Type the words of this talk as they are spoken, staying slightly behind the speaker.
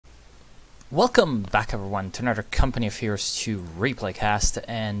Welcome back everyone to another Company of Heroes 2 replaycast,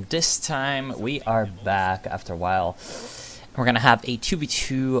 and this time we are back after a while. We're gonna have a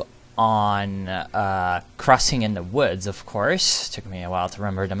 2v2 on Crossing in the Woods, of course. Took me a while to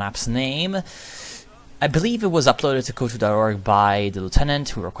remember the map's name. I believe it was uploaded to kotu.org by the lieutenant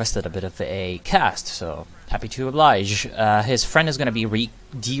who requested a bit of a cast, so happy to oblige. His friend is gonna be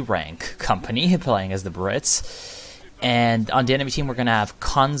D-Rank Company, playing as the Brits. And on the enemy team, we're going to have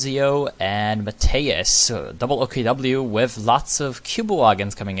Konzio and Mateus. So double OKW with lots of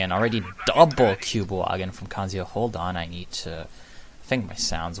Cubewagens coming in. Already double Cubewagen from Konzio. Hold on, I think my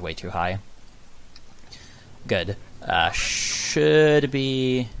sound's way too high. Good. Should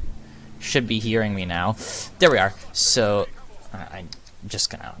be hearing me now. There we are. So I'm just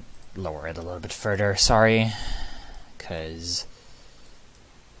going to lower it a little bit further. Sorry.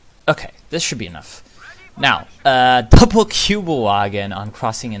 Okay, this should be enough. Now, double Cubewagen on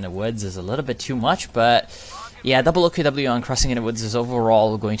Crossing in the Woods is a little bit too much, but yeah, double OKW on Crossing in the Woods is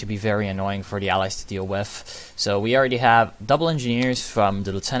overall going to be very annoying for the allies to deal with. So we already have double engineers from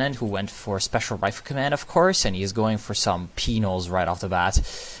the lieutenant who went for Special Rifle Command, of course, and he's going for some penals right off the bat,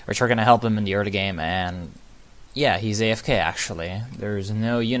 which are going to help him in the early game, and yeah, he's AFK actually. There's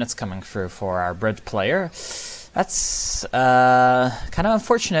no units coming through for our Brit player. That's kind of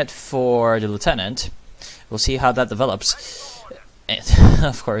unfortunate for the lieutenant. We'll see how that develops. And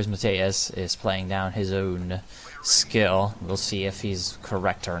of course, Mateus is playing down his own skill. We'll see if he's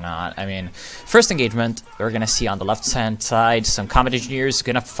correct or not. I mean, first engagement, we're going to see on the left-hand side some combat engineers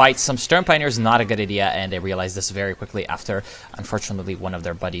going to fight some Stern Pioneers. Not a good idea, and they realize this very quickly after, unfortunately, one of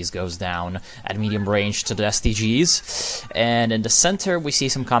their buddies goes down at medium range to the SDGs. And in the center, we see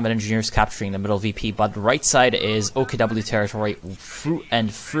some combat engineers capturing the middle VP, but the right side is OKW territory through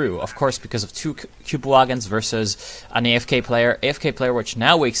and through. Of course, because of two Cubewagens versus an AFK player which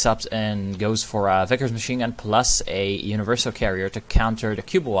now wakes up and goes for a Vickers machine gun plus a universal carrier to counter the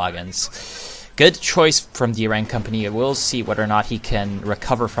Cubewagens. Good choice from D-Rank Company. We'll see whether or not he can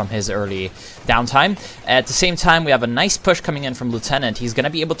recover from his early downtime. At the same time, we have a nice push coming in from Lieutenant. He's going to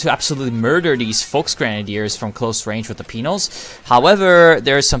be able to absolutely murder these Volksgrenadiers from close range with the penals. However,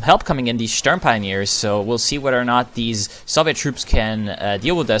 there's some help coming in these Stern Pioneers, so we'll see whether or not these Soviet troops can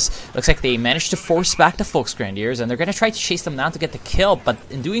deal with this. Looks like they managed to force back the Volksgrenadiers, and they're going to try to chase them down to get the kill, but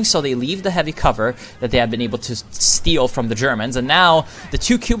in doing so, they leave the heavy cover that they have been able to steal from the Germans, and now the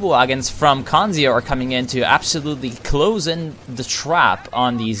two Cubewagens from Konzio are coming in to absolutely close in the trap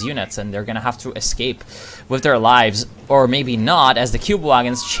on these units, and they're going to have to escape with their lives, or maybe not, as the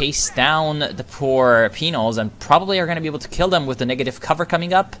Cubewagens chase down the poor penals and probably are going to be able to kill them with the negative cover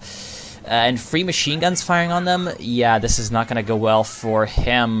coming up. And free machine guns firing on them. Yeah, this is not going to go well for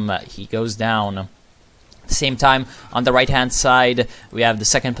him. He goes down. At the same time, on the right-hand side, we have the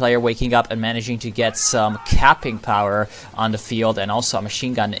second player waking up and managing to get some capping power on the field and also a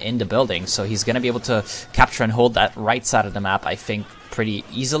machine gun in the building. So he's going to be able to capture and hold that right side of the map, I think, pretty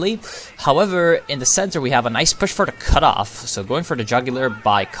easily. However, in the center, we have a nice push for the cutoff. So going for the jugular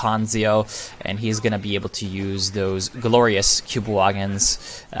by Konzio, and he's going to be able to use those glorious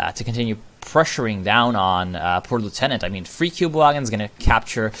Cubewagens to continue pressuring down on poor Lieutenant. I mean, free Cubewagen is going to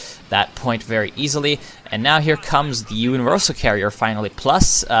capture that point very easily. And now here comes the Universal Carrier finally,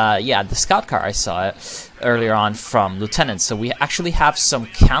 plus, yeah, the scout car, I saw it earlier on from Lieutenant. So we actually have some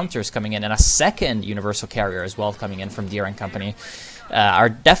counters coming in, and a second Universal Carrier as well coming in from D-Rank Company. Are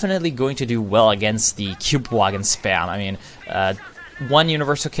definitely going to do well against the Cubewagen spam. I mean, one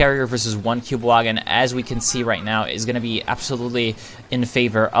Universal Carrier versus one Cubewagen, as we can see right now, is going to be absolutely in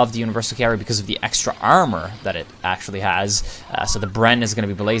favor of the Universal Carrier because of the extra armor that it actually has. So the Bren is going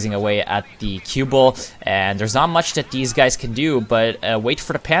to be blazing away at the Cubel, and there's not much that these guys can do but wait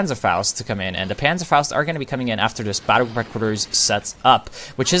for the Panzerfaust to come in, and the Panzerfaust are going to be coming in after this Battle Group Headquarters sets up,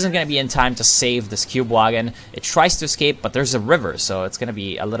 which isn't going to be in time to save this Cubewagen. It tries to escape, but there's a river, so it's going to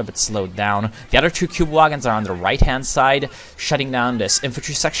be a little bit slowed down. The other two Cubewagens are on the right-hand side, shutting down this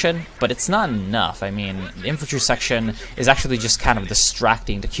infantry section, but it's not enough. I mean, the infantry section is actually just kind of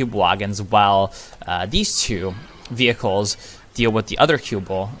distracting the Cubewagens while these two vehicles deal with the other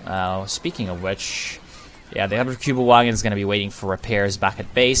Cubel. Speaking of which, yeah, the other Cubewagen is going to be waiting for repairs back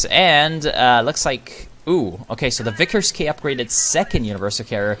at base, and looks like, ooh, okay, so the Vickers K upgraded second Universal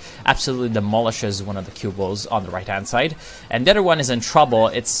Carrier absolutely demolishes one of the Cubels on the right-hand side, and the other one is in trouble.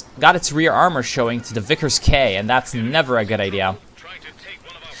 It's got its rear armor showing to the Vickers K, and that's never a good idea.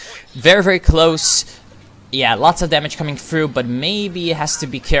 Very, very close. Yeah, lots of damage coming through, but maybe it has to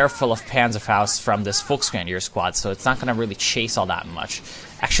be careful of Panzerfaust from this Volksgrenadier squad, so it's not going to really chase all that much.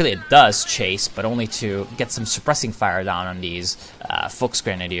 Actually, it does chase, but only to get some suppressing fire down on these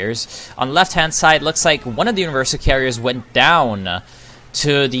Volksgrenadiers. On the left-hand side, looks like one of the Universal Carriers went down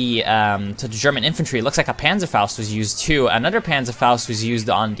to the German infantry. It looks like a Panzerfaust was used too. Another Panzerfaust was used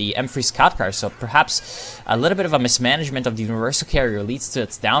on the M3 scout car, so perhaps a little bit of a mismanagement of the Universal Carrier leads to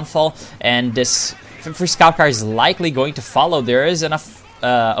its downfall, and this M3 scout car is likely going to follow. There is enough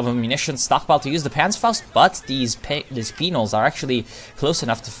of a munition stockpile to use the Panzerfaust, but these Penals are actually close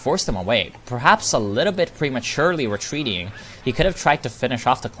enough to force them away. Perhaps a little bit prematurely retreating. He could have tried to finish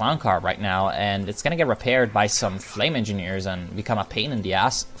off the clown car right now, and it's going to get repaired by some flame engineers and become a pain in the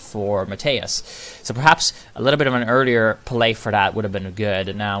ass for Mateus. So perhaps a little bit of an earlier play for that would have been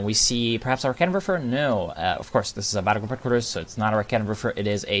good. Now we see perhaps a Raketenwerfer? No. Of course, this is a battle group headquarters, so it's not a Raketenwerfer. It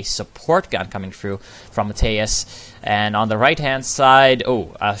is a support gun coming through from Mateus. And on the right-hand side, a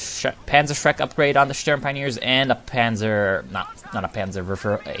Panzer Schreck upgrade on the Sturm Pioneers and a Panzer, not a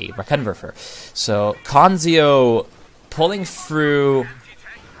Panzerwerfer, a Raketenwerfer. So Kanzio pulling through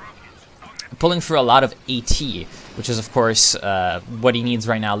a lot of AT, which is of course what he needs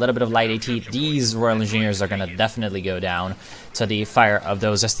right now. A little bit of light AT. These Royal Engineers are going to definitely go down to the fire of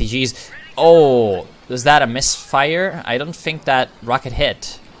those STGs. Oh, was that a misfire? I don't think that rocket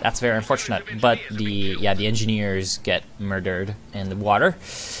hit. That's very unfortunate, but the engineers get murdered in the water.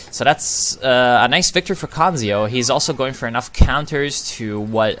 So that's a nice victory for Kanzio. He's also going for enough counters to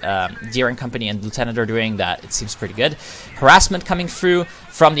what Deere & Company and Lieutenant are doing that it seems pretty good. Harassment coming through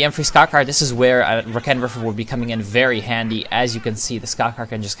from the M3 Scout Car. This is where Raketenwerfer will be coming in very handy. As you can see, the Scout Car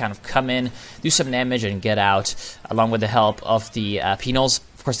can just kind of come in, do some damage, and get out, along with the help of the Penals.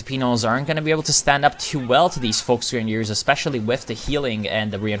 Of course, the Penals aren't going to be able to stand up too well to these Volksgrenadiers, especially with the healing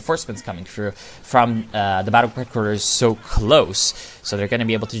and the reinforcements coming through from the battle headquarters so close. So they're going to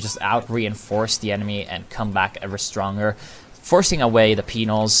be able to just out-reinforce the enemy and come back ever stronger, forcing away the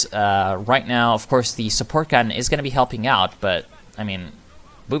Penals. Right now, of course, the support gun is going to be helping out, but, I mean,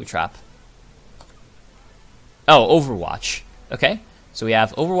 booby trap. Oh, Overwatch. Okay. So we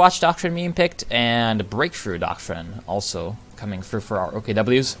have Overwatch Doctrine being picked, and Breakthrough Doctrine also coming through for our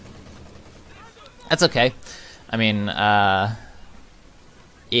OKWs. That's okay. I mean, yeah,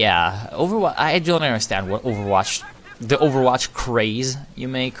 Overwatch. I don't understand what the Overwatch craze, you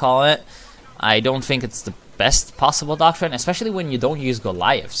may call it. I don't think it's the best possible doctrine, especially when you don't use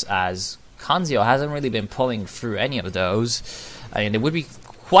Goliaths, as Kanzio hasn't really been pulling through any of those. I mean, it would be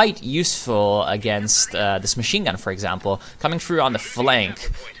quite useful against this machine gun, for example, coming through on the flank,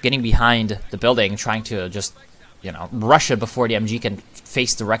 getting behind the building, trying to just, you know, rush it before the MG can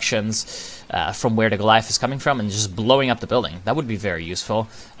face directions from where the Goliath is coming from, and just blowing up the building. That would be very useful,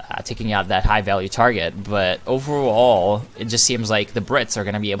 taking out that high-value target. But overall, it just seems like the Brits are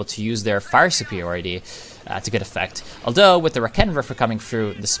going to be able to use their fire superiority to good effect. Although, with the Raketenwerfer coming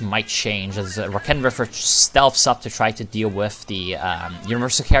through, this might change, as the Raketenwerfer stealths up to try to deal with the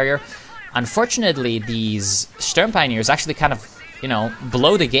Universal Carrier. Unfortunately, these Sturm Pioneers actually kind of, you know,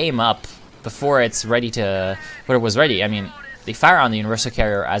 blow the game up before it's ready to, when it was ready. I mean, they fire on the Universal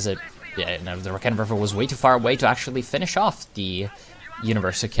Carrier as it, the Raketenwerfer was way too far away to actually finish off the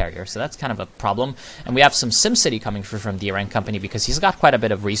Universal Carrier, so that's kind of a problem. And we have some SimCity coming through from Deere & Company, because he's got quite a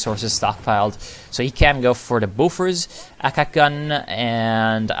bit of resources stockpiled, so he can go for the Bofors Akak gun,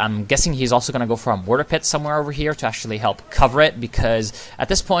 and I'm guessing he's also going to go for a mortar pit somewhere over here to actually help cover it, because at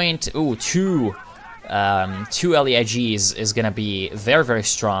this point, two LEIGs is going to be very, very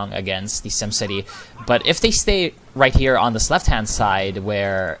strong against the SimCity. But if they stay right here on this left-hand side,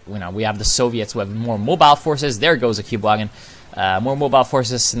 where, you know, we have the Soviets who have more mobile forces, there goes a cube wagon. More mobile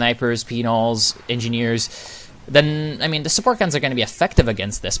forces, snipers, Penals, engineers. Then, I mean, the support guns are going to be effective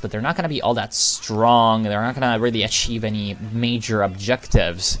against this, but they're not going to be all that strong. They're not going to really achieve any major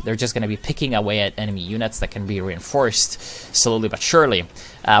objectives. They're just going to be picking away at enemy units that can be reinforced slowly but surely.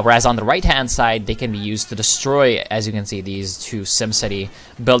 Whereas on the right-hand side, they can be used to destroy, as you can see, these two SimCity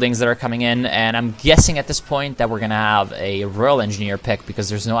buildings that are coming in. And I'm guessing at this point that we're going to have a Royal Engineer pick, because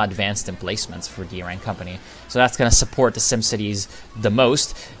there's no advanced emplacements for Deere & Company. So that's going to support the SimCities the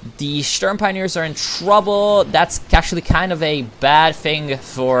most. The Sturm Pioneers are in trouble. That's actually kind of a bad thing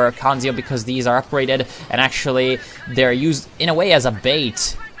for Kanzio, because these are upgraded, and actually they're used in a way as a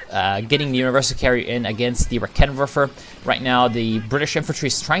bait, getting the Universal Carrier in against the Raketenwerfer. Right now, the British infantry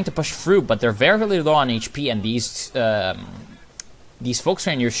is trying to push through, but they're very, very low on HP, and these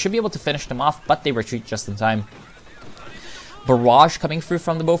Volksgrenadiers should be able to finish them off, but they retreat just in time. Barrage coming through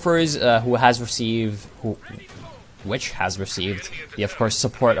from the Bofors, which has received the, of course,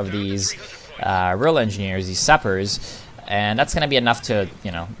 support of these Royal Engineers, these sappers. and that's going to be enough to,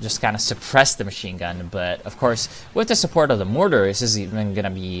 you know, just kind of suppress the machine gun. But of course, with the support of the mortar, this is even going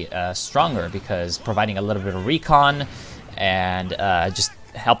to be stronger, because providing a little bit of recon and just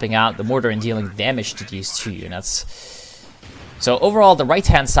helping out the mortar and dealing damage to these two units. So overall, the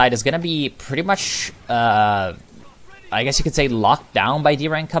right-hand side is going to be pretty much, I guess you could say, locked down by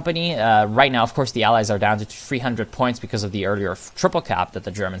D-Rank Company. Right now, of course, the Allies are down to 300 points because of the earlier triple cap that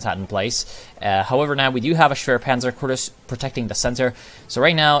the Germans had in place. However, now we do have a Schwer Panzerkorps protecting the center. So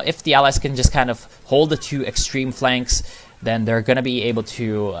right now, if the Allies can just kind of hold the two extreme flanks, then they're going to be able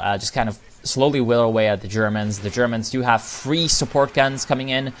to just kind of slowly whittle away at the Germans. The Germans do have 3 support guns coming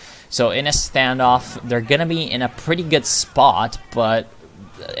in. So in a standoff, they're going to be in a pretty good spot, but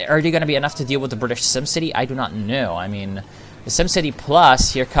are they going to be enough to deal with the British SimCity? I do not know. I mean, the SimCity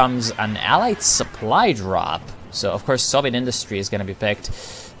Plus, here comes an Allied supply drop. So, of course, Soviet industry is going to be picked.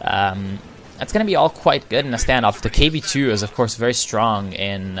 That's going to be all quite good in a standoff. The KV-2 is, of course, very strong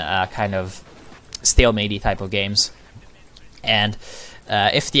in kind of stalemate-y type of games. And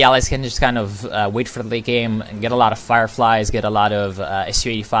if the Allies can just kind of wait for the late game and get a lot of Fireflies, get a lot of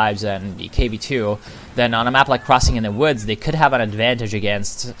Su-85s and the KV-2, then on a map like Crossing in the Woods, they could have an advantage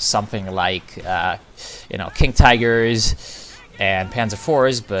against something like, you know, King Tigers and Panzer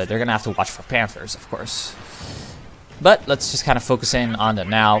IVs, but they're going to have to watch for Panthers, of course. But let's just kind of focus in on it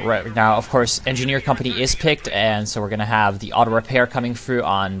now. Right now, of course, Engineer Company is picked, and so we're going to have the auto repair coming through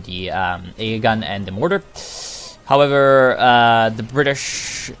on the AA gun and the mortar. However, the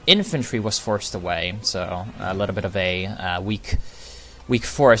British infantry was forced away, so a little bit of a weak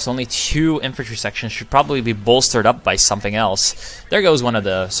force. Only 2 infantry sections should probably be bolstered up by something else. There goes one of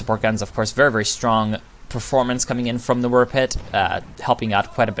the support guns, of course. Very, very strong performance coming in from the war pit, helping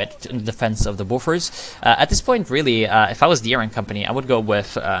out quite a bit in the defense of the buffers. At this point, really, if I was the Iran Company, I would go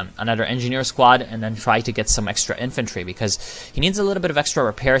with another engineer squad and then try to get some extra infantry, because he needs a little bit of extra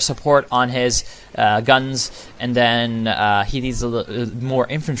repair support on his guns, and then he needs a little more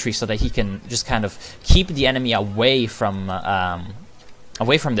infantry so that he can just kind of keep the enemy away from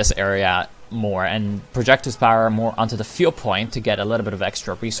this area more and project his power more onto the field point to get a little bit of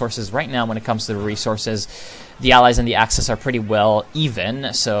extra resources. Right now, when it comes to the resources, the Allies and the Axis are pretty well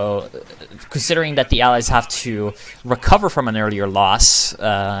even, so considering that the Allies have to recover from an earlier loss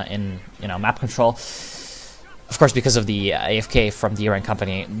in, you know, map control, of course because of the AFK from the Iran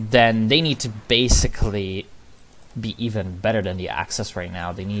Company, then they need to basically be even better than the Axis right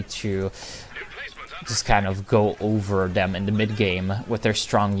now. They need to just kind of go over them in the mid-game with their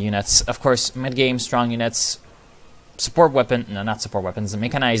strong units. Of course, mid-game strong units, support weapon, no, not support weapons, the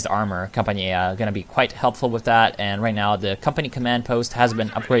mechanized armor company going to be quite helpful with that. And right now, the company command post has been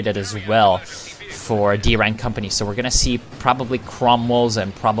upgraded as well for D-Rank Company. So we're going to see probably Cromwells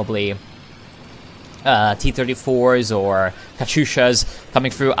and probably T-34s or Katyushas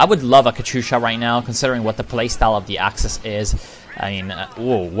coming through. I would love a Katyusha right now, considering what the playstyle of the Axis is. I mean,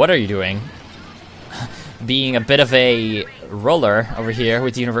 whoa, what are you doing? Being a bit of a roller over here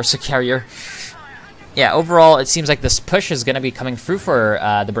with the Universal Carrier. Yeah, overall, it seems like this push is going to be coming through for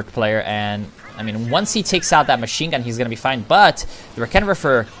the Brick player, and I mean, once he takes out that machine gun, he's going to be fine, but the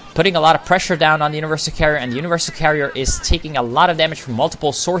Rekenrifer putting a lot of pressure down on the Universal Carrier, and the Universal Carrier is taking a lot of damage from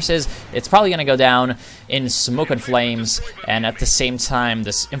multiple sources. It's probably going to go down in smoke and flames, and at the same time,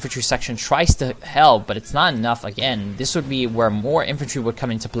 this infantry section tries to help, but it's not enough. Again, this would be where more infantry would come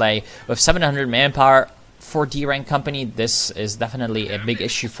into play. With 700 manpower for D-Rank Company, this is definitely a big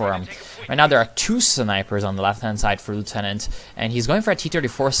issue for him. Right now, there are 2 snipers on the left-hand side for Lieutenant, and he's going for a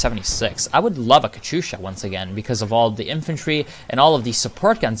T-34 76. I would love a Katyusha once again because of all the infantry and all of the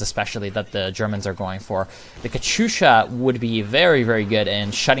support guns, especially, that the Germans are going for. The Katyusha would be very, very good in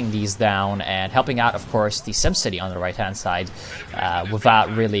shutting these down and helping out, of course, the SimCity on the right-hand side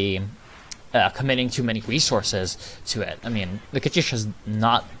without really committing too many resources to it. I mean, the Katyusha is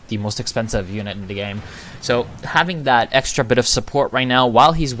not the most expensive unit in the game, so having that extra bit of support right now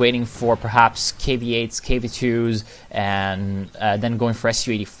while he's waiting for perhaps KV-8s, KV-2s, and then going for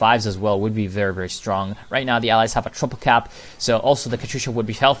Su-85s as well would be very, very strong. Right now, the Allies have a triple cap, so also the Katyusha would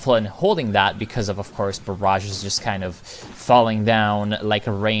be helpful in holding that because of course, barrages just kind of falling down like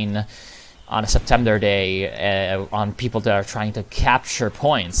a rain on a September day on people that are trying to capture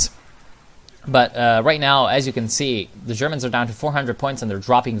points. But right now, as you can see, the Germans are down to 400 points, and they're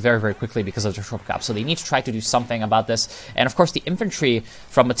dropping very, very quickly because of the triple cap. So they need to try to do something about this. And of course, the infantry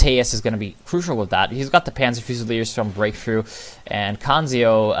from Mateus is going to be crucial with that. He's got the Panzer Fusiliers from Breakthrough, and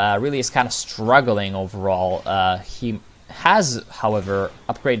Kanzio really is kind of struggling overall. He has, however,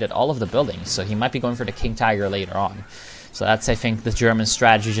 upgraded all of the buildings, so he might be going for the King Tiger later on. So that's, I think, the German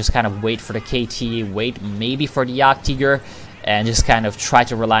strategy. Just kind of wait for the KT, wait maybe for the Jagdtiger, and just kind of try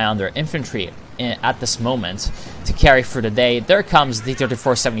to rely on their infantry at this moment to carry for the day. There comes the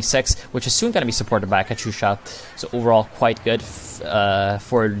T-34-76, which is soon going to be supported by a Katyusha. So overall, quite good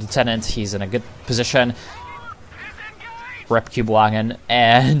for Lieutenant. He's in a good position. Rep Kübelwagen,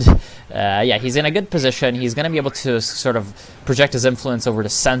 and yeah, he's in a good position. He's going to be able to sort of project his influence over the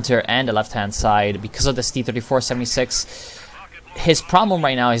center and the left-hand side because of this T-34-76. His problem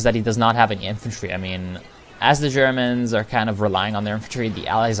right now is that he does not have any infantry. I mean, as the Germans are kind of relying on their infantry, the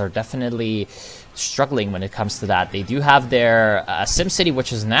Allies are definitely struggling when it comes to that. They do have their SimCity,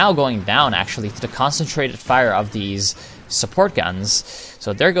 which is now going down, actually, to the concentrated fire of these support guns.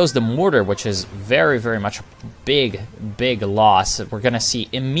 So there goes the mortar, which is very, very much a big loss. We're going to see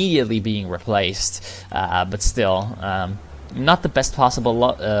immediately being replaced, but still, not the best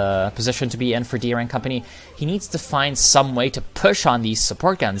possible position to be in for D-Rank Company. He needs to find some way to push on these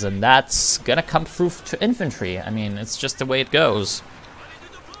support guns, and that's going to come through to infantry. I mean, it's just the way it goes.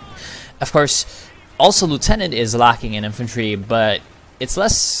 Of course, also Lieutenant is lacking in infantry, but it's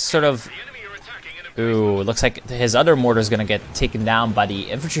less sort of... Ooh, looks like his other mortar is going to get taken down by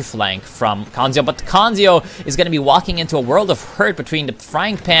the infantry flank from Kanzio, but Kanzio is going to be walking into a world of hurt between the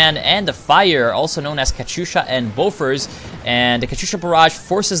frying pan and the fire, also known as Katyusha and Bofors, and the Katyusha barrage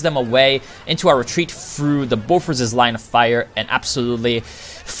forces them away into a retreat through the Bofors' line of fire, and absolutely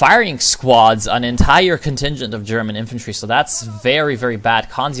firing squads an entire contingent of German infantry. So that's very, very bad.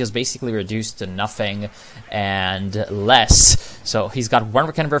 Kanzio is basically reduced to nothing and less. So he's got one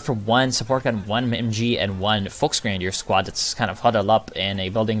Reckenwerfer, one support gun, one MG, and one Volksgrenadier squad that's kind of huddled up in a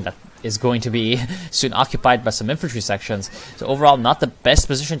building that is going to be soon occupied by some infantry sections. So overall, not the best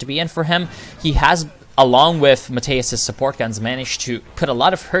position to be in for him. He has, along with Mateus's support guns, managed to put a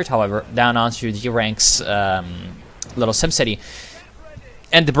lot of hurt, however, down onto D-Rank's little SimCity.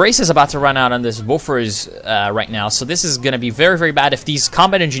 And the brace is about to run out on this Bofors right now, so this is going to be very, very bad if these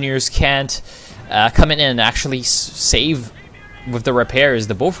combat engineers can't come in and actually save with the repairs,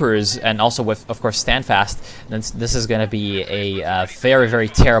 the Bofors, and also with, of course, Standfast. Then this is going to be a very, very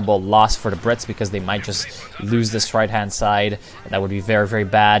terrible loss for the Brits because they might just lose this right-hand side, and that would be very, very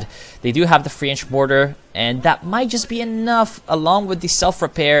bad. They do have the 3-inch mortar, and that might just be enough, along with the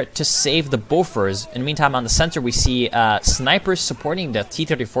self-repair, to save the Bofors. In the meantime, on the center, we see snipers supporting the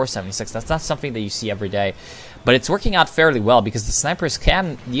T-34-76. That's not something that you see every day. But it's working out fairly well because the snipers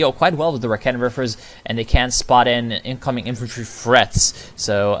can deal quite well with the Reckenwerfers, and they can spot in incoming infantry threats.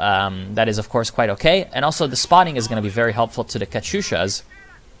 So that is, of course, quite okay. And also the spotting is going to be very helpful to the Katyushas.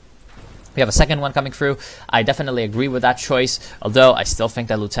 We have a second one coming through. I definitely agree with that choice, although I still think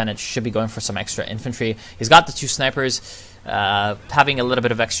that Lieutenant should be going for some extra infantry. He's got the 2 snipers. Having a little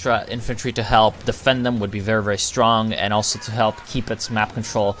bit of extra infantry to help defend them would be very, very strong, and also to help keep its map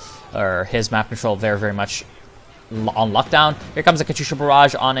control, or his map control, very, very much on lockdown. Here comes a Katyusha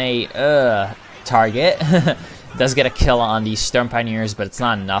barrage on a target. Does get a kill on the Stern Pioneers, but it's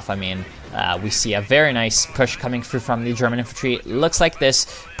not enough. I mean, we see a very nice push coming through from the German infantry. Looks like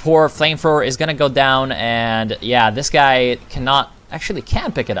this poor flamethrower is going to go down, and yeah, this guy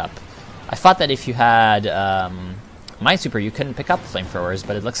can't pick it up. I thought that if you had Minesweeper, you couldn't pick up flamethrowers,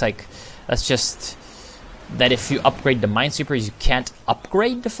 but it looks like that's just that if you upgrade the Minesweepers, you can't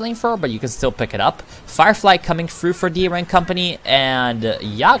upgrade the flamethrower, but you can still pick it up. Firefly coming through for D-Rank Company, and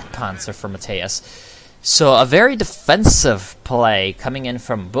Jagdpanzer for Mateus. So a very defensive play coming in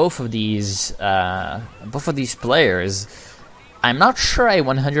from both of these players. I'm not sure I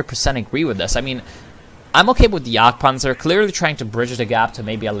 100% agree with this. I mean, I'm okay with the Jagdpanzer, clearly trying to bridge the gap to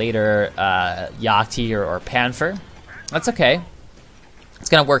maybe a later Jagdtiger or Panther. That's okay. It's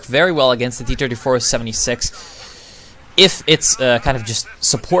going to work very well against the T-34-76 if it's kind of just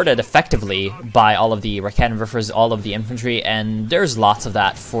supported effectively by all of the Reckenwerfers, all of the infantry, and there's lots of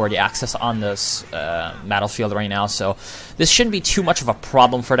that for the Axis on this battlefield right now, so this shouldn't be too much of a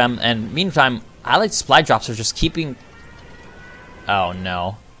problem for them. And meantime, Allied supply drops are just keeping... Oh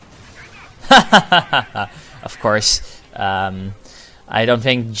no. Of course. I don't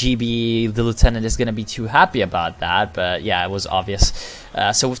think GB, the Lieutenant, is going to be too happy about that, but yeah, it was obvious.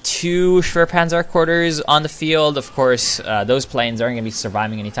 So with 2 Schwerpanzer quarters on the field, of course, those planes aren't going to be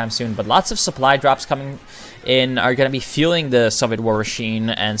surviving anytime soon, but lots of supply drops coming in are going to be fueling the Soviet war machine,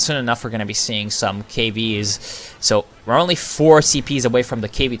 and soon enough we're going to be seeing some KVs. So we're only 4 CPs away from the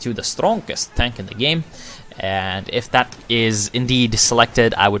KV-2, the strongest tank in the game, and if that is indeed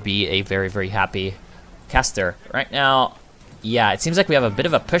selected, I would be a very, very happy caster. Right now, yeah, it seems like we have a bit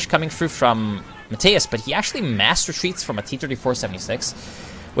of a push coming through from Mateus, but he actually mass retreats from a T-34-76,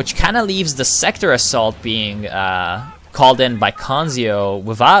 which kind of leaves the sector assault being called in by Kanzio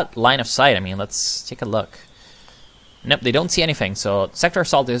without line of sight. I mean, let's take a look. Nope, they don't see anything, so Sector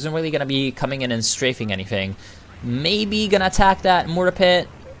Assault isn't really going to be coming in and strafing anything. Maybe going to attack that mortar pit.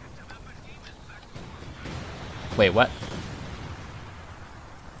 Wait, what?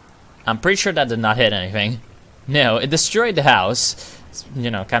 I'm pretty sure that did not hit anything. No, it destroyed the house,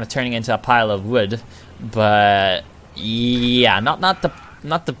 you know, kind of turning into a pile of wood. But yeah, not the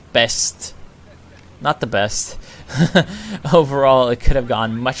best. Not the best. Overall, it could have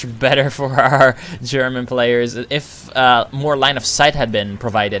gone much better for our German players. If more line of sight had been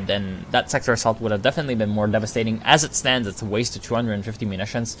provided, then that sector assault would have definitely been more devastating. As it stands, it's a waste of 250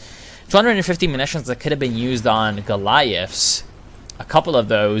 munitions. 250 munitions that could have been used on Goliaths. A couple of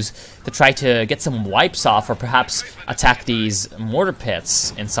those to try to get some wipes off, or perhaps attack these mortar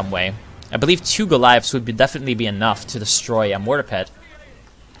pits in some way. I believe 2 Goliaths would definitely be enough to destroy a mortar pit.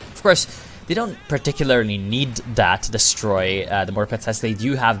 Of course, they don't particularly need that to destroy the mortar pits, as they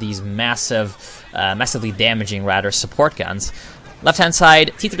do have these massively damaging, rather, support guns. Left-hand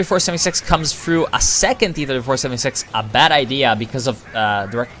side, T-34-76 comes through. A second T-34-76, a bad idea because of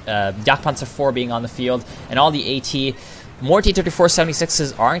Jagdpanzer IV being on the field and all the AT. More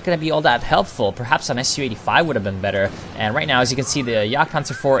T-34-76s aren't going to be all that helpful. Perhaps an Su-85 would have been better. And right now, as you can see, the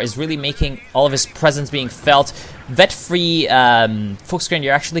Jagdpanzer IV is really making all of his presence being felt. Vet-free Volksgren,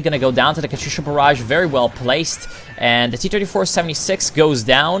 you're actually going to go down to the Katyusha barrage, very well placed. And the T-34-76 goes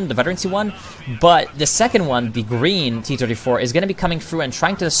down, the veterancy one. But the second one, the green T-34, is going to be coming through and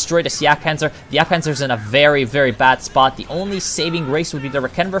trying to destroy this Jagdpanzer. The Jagdpanzer's in a very, very bad spot. The only saving grace would be the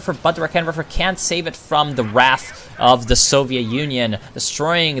Raketenwerfer, but the Raketenwerfer can't save it from the wrath of the Soviet Union,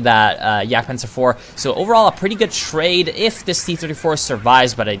 destroying that Jagdpanzer IV. So overall, a pretty good trade if this T-34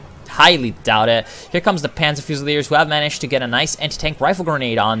 survives, but I highly doubt it. Here comes the Panzer Fusiliers, who have managed to get a nice anti-tank rifle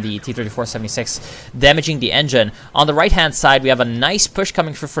grenade on the T-34-76, damaging the engine. On the right-hand side, we have a nice push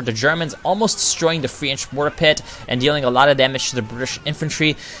coming through for the Germans, almost destroying the 3-inch mortar pit and dealing a lot of damage to the British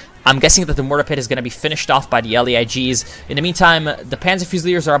infantry. I'm guessing that the mortar pit is going to be finished off by the LEIGs. In the meantime, the Panzer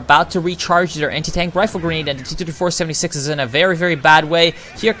Fusiliers are about to recharge their anti-tank rifle grenade, and the T-34-76 is in a very, very bad way.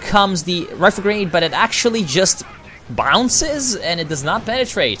 Here comes the rifle grenade, but it actually just bounces and it does not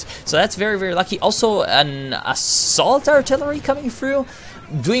penetrate. So that's very, very lucky. Also, an assault artillery coming through,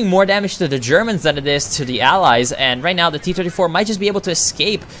 doing more damage to the Germans than it is to the Allies. And right now, the T-34 might just be able to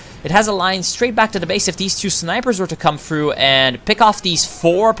escape. It has a line straight back to the base. If these 2 snipers were to come through and pick off these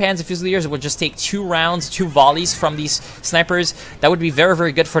 4 Panzer Fusiliers, it would just take 2 rounds, 2 volleys from these snipers. That would be very,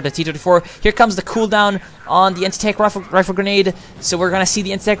 very good for the T-34. Here comes the cooldown on the anti-tank rifle grenade. So we're going to see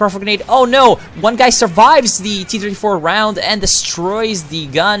the anti-tank rifle grenade. Oh no! One guy survives the T-34 round and destroys the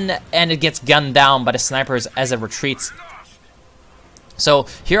gun, and it gets gunned down by the snipers as it retreats. So,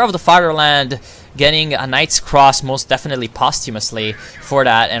 Hero of the Fatherland getting a Knight's Cross, most definitely posthumously for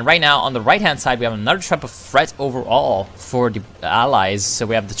that. And right now, on the right-hand side, we have another type of threat overall for the Allies. So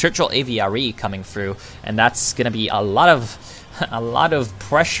we have the Churchill AVRE coming through, and that's going to be a lot of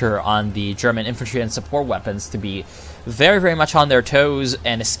pressure on the German infantry and support weapons to be very, very much on their toes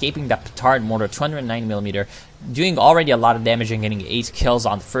and escaping that petard mortar, 209mm, doing already a lot of damage and getting 8 kills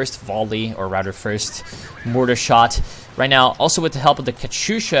on the first volley, or rather first mortar shot. Right now, also with the help of the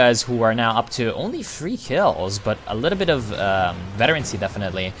Katyushas, who are now up to only 3 kills, but a little bit of veterancy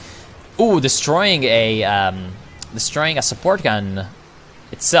definitely. Ooh, destroying a support gun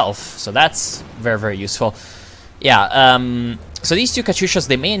itself, so that's very, very useful. Yeah, so these 2 Katyushas,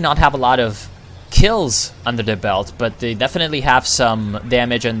 they may not have a lot of kills under their belt, but they definitely have some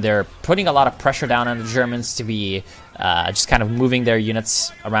damage, and they're putting a lot of pressure down on the Germans to be just kind of moving their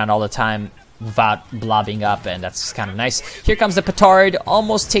units around all the time without blobbing up, and that's kind of nice. Here comes the Petard,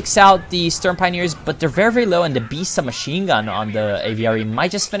 almost takes out the Sturm Pioneers, but they're very, very low, and the Beast machine gun on the AVRE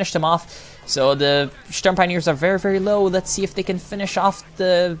might just finish them off. So the Sturm Pioneers are very, very low. Let's see if they can finish off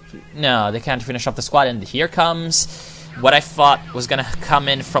the... No, they can't finish off the squad, and here comes what I thought was going to come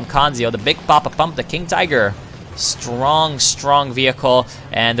in from Kanzio, the Big Papa Pump, the King Tiger. Strong, strong vehicle,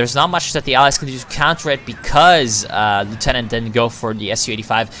 and there's not much that the Allies can do to counter it because Lieutenant didn't go for the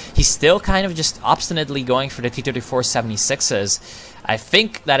Su-85. He's still kind of just obstinately going for the T-34-76s. I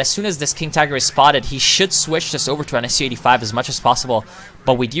think that as soon as this King Tiger is spotted, he should switch this over to an Su-85 as much as possible.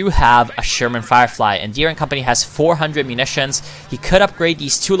 But we do have a Sherman Firefly, and Deere & Company has 400 munitions. He could upgrade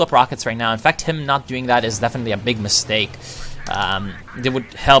these tulip rockets right now. In fact, him not doing that is definitely a big mistake. They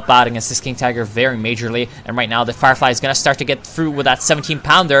would help out against this King Tiger very majorly, and right now the Firefly is going to start to get through with that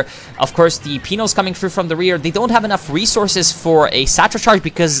 17-pounder. Of course, the Pinos coming through from the rear, they don't have enough resources for a satchel charge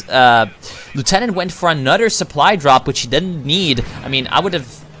because Lieutenant went for another supply drop, which he didn't need. I mean, I would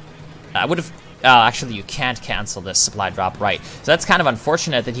have actually, you can't cancel this supply drop, right? So that's kind of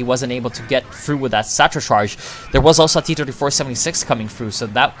unfortunate that he wasn't able to get through with that satchel charge. There was also a T-34-76 coming through, so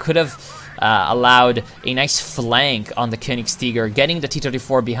that could have allowed a nice flank on the Königstiger, getting the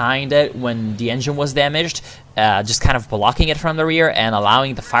T-34 behind it when the engine was damaged, just kind of blocking it from the rear and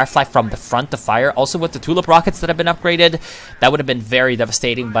allowing the Firefly from the front to fire. Also with the tulip rockets that have been upgraded, that would have been very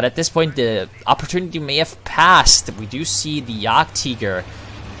devastating, but at this point the opportunity may have passed. We do see the Jagdtiger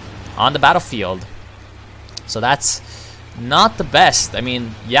on the battlefield, so that's not the best. I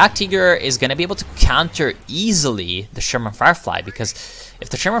mean, Jagdtiger is going to be able to counter easily the Sherman Firefly, because if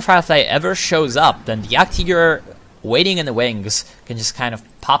the Sherman Firefly ever shows up, then the Jagdtiger waiting in the wings can just kind of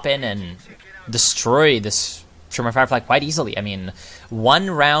pop in and destroy this Sherman Firefly quite easily. I mean, one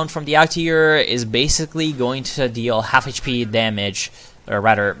round from the Jagdtiger is basically going to deal half HP damage, or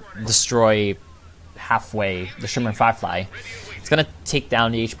rather destroy halfway the Sherman Firefly. It's going to take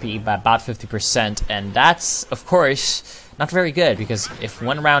down the HP by about 50%, and that's, of course, not very good, because if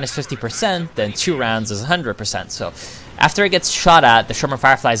one round is 50%, then 2 rounds is 100%. So after it gets shot at, the Sherman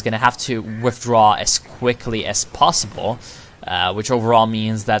Firefly is going to have to withdraw as quickly as possible, which overall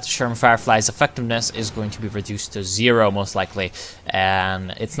means that Sherman Firefly's effectiveness is going to be reduced to 0 most likely,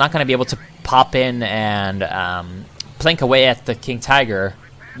 and it's not going to be able to pop in and plank away at the King Tiger,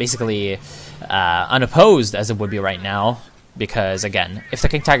 basically unopposed as it would be right now, because again, if the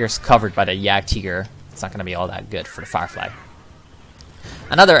King Tiger is covered by the Jagdtiger, it's not going to be all that good for the Firefly.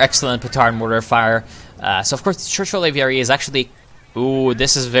 Another excellent petard mortar fire. So of course the Churchill Aviary is actually... Ooh,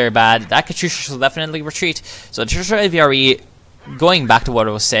 this is very bad. That Katyusha should definitely retreat. So the Churchill Aviary, going back to what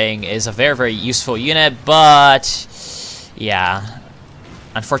I was saying, is a very, very useful unit, but... yeah,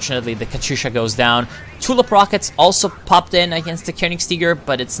 unfortunately the Katyusha goes down. Tulip rockets also popped in against the Königstiger,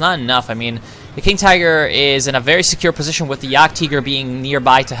 but it's not enough. I mean, the King Tiger is in a very secure position with the Jagdtiger being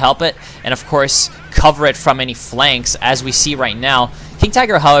nearby to help it, and of course cover it from any flanks, as we see right now. King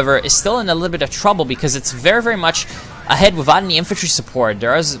Tiger, however, is still in a little bit of trouble because it's very, very much ahead without any infantry support.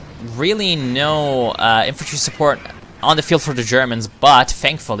 There is really no infantry support on the field for the Germans, but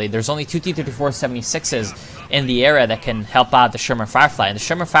thankfully there's only 2 T-34-76s in the area that can help out the Sherman Firefly, and the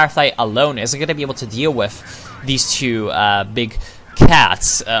Sherman Firefly alone isn't going to be able to deal with these two big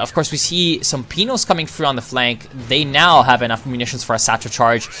cats. Of course, we see some Pinos coming through on the flank. They now have enough munitions for a satchel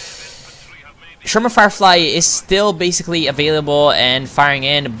charge. Sherman Firefly is still basically available and firing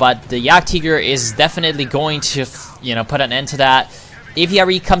in, but the Jagdtiger is definitely going to, you know, put an end to that.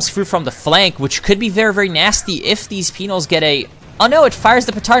 Aviary comes through from the flank, which could be very, very nasty if these Pinos get a... Oh no, it fires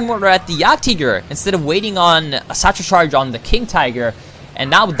the petard mortar at the Jagdtiger instead of waiting on a satchel charge on the King Tiger. And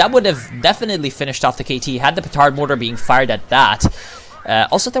now that would have definitely finished off the KT had the petard mortar being fired at that.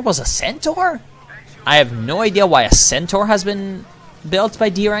 Also, there was a Centaur? I have no idea why a Centaur has been built by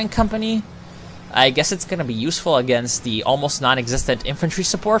D-Rank Company. I guess it's going to be useful against the almost non-existent infantry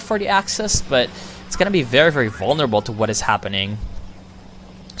support for the Axis, but it's going to be very, very vulnerable to what is happening.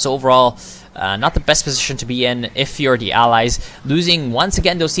 So overall, not the best position to be in if you're the Allies. Losing once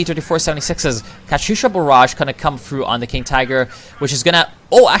again those T-34-76s. Katyusha barrage going to come through on the King Tiger, which is going to,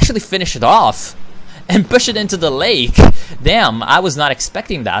 actually finish it off and push it into the lake. Damn, I was not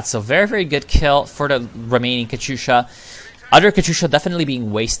expecting that. So very, very good kill for the remaining Katyusha. Other Katyusha definitely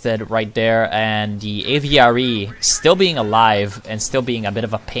being wasted right there, and the Aviary still being alive and still being a bit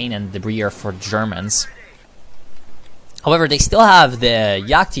of a pain in the rear for Germans. However, they still have the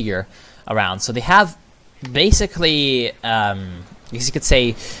Jagdtiger around, so they have basically, I guess you could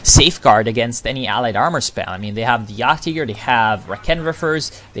say, safeguard against any Allied armor spam. I mean, they have the Jagdtiger, they have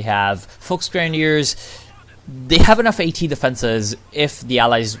Raketenwerfers, they have Volksgrenadiers. They have enough AT defenses if the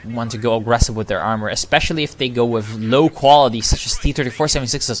Allies want to go aggressive with their armor, especially if they go with low quality, such as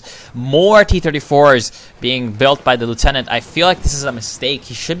T-34-76s. More T-34s being built by the Lieutenant. I feel like this is a mistake.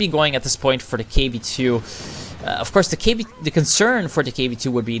 He should be going at this point for the KV-2. Of course, the concern for the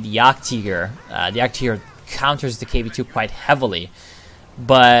KV-2 would be the Jagdtiger. The Jagdtiger counters the KV-2 quite heavily.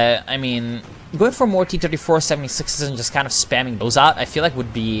 But, I mean, going for more T-34-76s and just kind of spamming those out, I feel like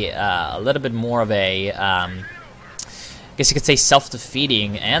would be a little bit more of a, I guess you could say,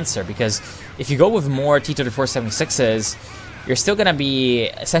 self-defeating answer. Because if you go with more T-34-76s, you're still going to be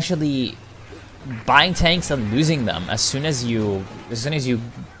essentially buying tanks and losing them as soon as you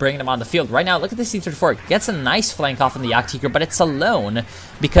bring them on the field. Right now, look at this T-34. It gets a nice flank off in the Jagdtiger, but it's alone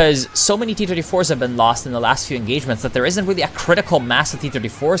because so many T-34s have been lost in the last few engagements that there isn't really a critical mass of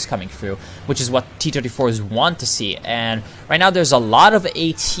T-34s coming through, which is what T-34s want to see. And right now, there's a lot of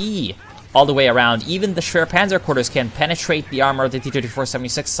AT all the way around. Even the Schwer Panzer quarters can penetrate the armor of the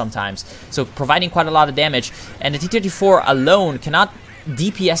T-34-76 sometimes, so providing quite a lot of damage. And the T-34 alone cannot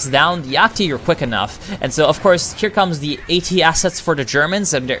DPS down the Jagdtiger quick enough. And so, of course, here comes the AT assets for the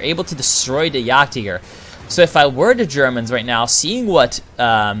Germans, and they're able to destroy the Jagdtiger. So if I were the Germans right now, seeing what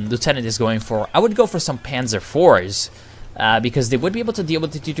Lieutenant is going for, I would go for some Panzer IVs. Because they would be able to deal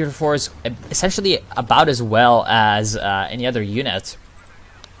with the T-34s essentially about as well as any other unit.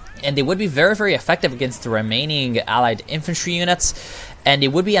 And they would be very, very effective against the remaining Allied infantry units. And it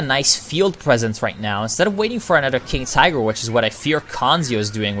would be a nice field presence right now. Instead of waiting for another King Tiger, which is what I fear Kanzio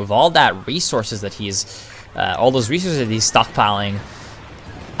is doing with all that resources that all those resources that he's stockpiling,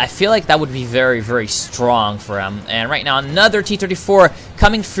 I feel like that would be very, very strong for him. And right now, another T-34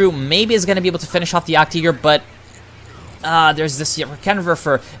 coming through maybe is going to be able to finish off the Jagdtiger, but there's this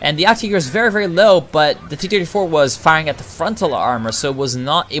Raketenwerfer, and the Jagdtiger is very, very low, but the T-34 was firing at the frontal armor, so it was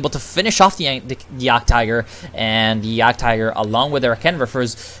not able to finish off the Jagdtiger, and the Jagdtiger, along with the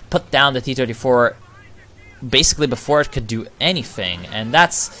Raketenwerfers, put down the T-34 basically before it could do anything, and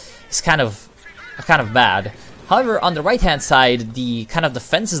it's kind of bad. However, on the right-hand side, the kind of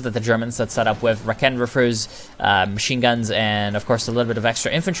defenses that the Germans had set up with Raketenwerfers, machine guns, and of course a little bit of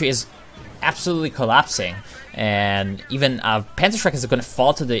extra infantry is absolutely collapsing, and even Panzerschreck is going to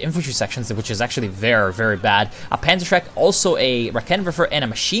fall to the infantry sections, which is actually very, very bad. A Panzerschreck, also a Raketenwerfer, and a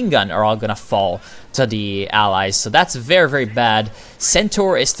machine gun are all going to fall to the Allies, so that's very, very bad.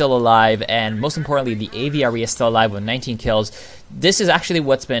 Centaur is still alive, and most importantly, the AVRE is still alive with 19 kills. This is actually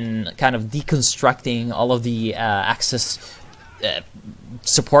what's been kind of deconstructing all of the Axis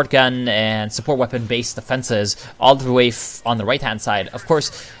support gun and support weapon based defenses all the way on the right hand side. Of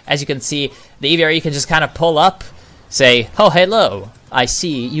course, as you can see, the AVRE can just kind of pull up, say, oh hello, I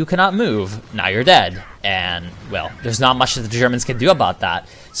see you cannot move, now you're dead. And well, there's not much that the Germans can do about that.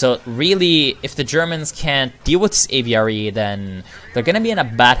 So really, if the Germans can't deal with this AVRE, then they're going to be in a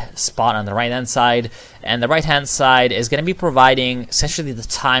bad spot on the right hand side, and the right hand side is going to be providing essentially the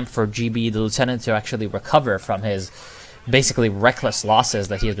time for GB, the lieutenant, to actually recover from his basically reckless losses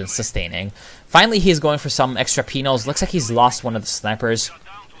that he has been sustaining. Finally, he's going for some extra penals. Looks like he's lost one of the snipers,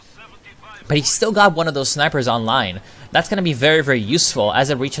 but he's still got one of those snipers online. That's going to be very, very useful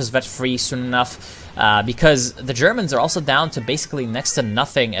as it reaches vet free soon enough, because the Germans are also down to basically next to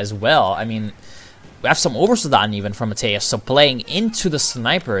nothing as well. I mean, we have some Obersoldaten even from Mateus, so playing into the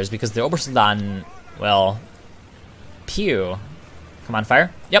snipers, because the Obersoldaten, well, pew. Come on,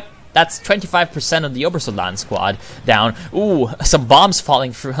 fire. Yep. That's 25% of the Obersoldaten squad down. Ooh, some bombs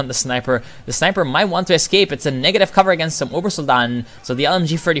falling through on the sniper. The sniper might want to escape. It's a negative cover against some Obersoldaten, so the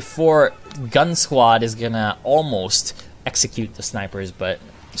LMG-34 gun squad is gonna almost execute the snipers, but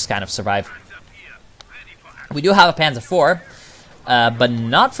just kind of survive. We do have a Panzer IV, but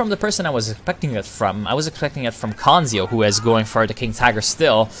not from the person I was expecting it from. I was expecting it from Kanzio, who is going for the King Tiger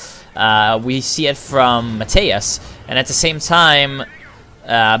still. We see it from Mateus, and at the same time,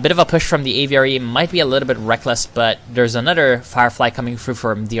 a bit of a push from the AVRE, might be a little bit reckless, but there's another Firefly coming through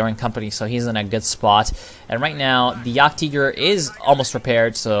from DR and Company, so he's in a good spot. And right now, the Jagdtiger is almost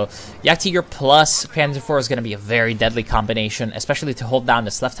repaired, so Jagdtiger plus Panzer IV is going to be a very deadly combination, especially to hold down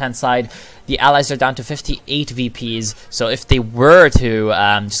this left-hand side. The Allies are down to 58 VPs, so if they were to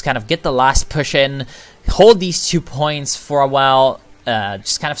just kind of get the last push in, hold these 2 points for a while,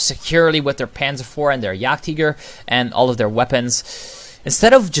 just kind of securely with their Panzer IV and their Jagdtiger and all of their weapons,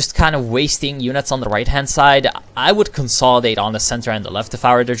 instead of just kind of wasting units on the right-hand side, I would consolidate on the center and the left if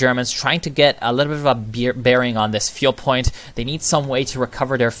I were the Germans, trying to get a little bit of a bearing on this fuel point. They need some way to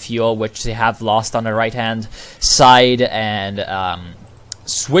recover their fuel, which they have lost on the right-hand side, and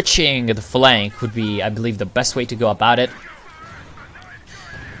switching the flank would be, I believe, the best way to go about it.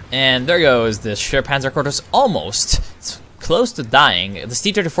 And there goes the Schwer Panzer Quarters, almost. It's close to dying. The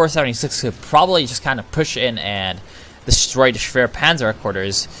T-34-76 could probably just kind of push in and destroy the Schwer Panzer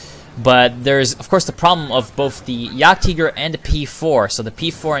Quarters, but there's of course the problem of both the Jagdtiger and the P4. So the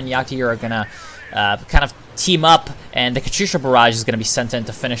P4 and Jagdtiger are gonna kind of team up, and the Katyusha barrage is gonna be sent in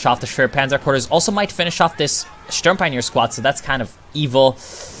to finish off the Schwer Panzer Quarters. Also might finish off this Sturmpioneer squad, so that's kind of evil.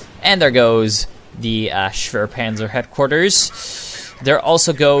 And there goes the Schwer Panzer headquarters. There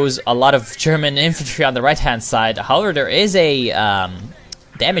also goes a lot of German infantry on the right-hand side. However, there is a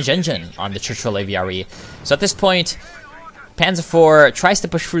damage engine on the Churchill AVRE. So at this point, Panzer IV tries to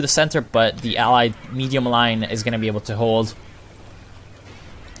push through the center, but the Allied medium line is going to be able to hold.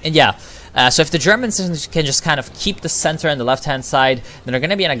 And yeah, so if the Germans can just kind of keep the center and the left-hand side, then they're going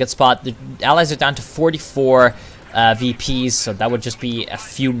to be in a good spot. The Allies are down to 44 VPs, so that would just be a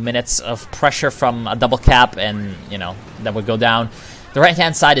few minutes of pressure from a double cap, and, you know, that would go down. The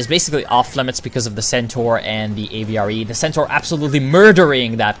right-hand side is basically off-limits because of the Centaur and the AVRE. The Centaur absolutely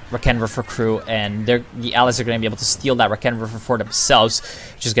murdering that Rakenwerfer crew, and the allies are going to be able to steal that Rakenwerfer for themselves,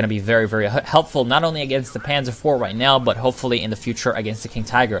 which is going to be very, very helpful, not only against the Panzer IV right now, but hopefully in the future against the King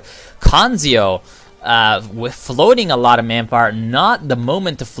Tiger. Kanzio, with floating a lot of manpower, not the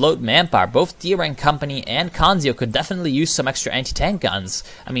moment to float manpower. Both D-Rank Company and Kanzio could definitely use some extra anti-tank guns.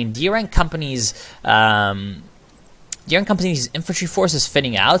 I mean, D-Rank Company's infantry force is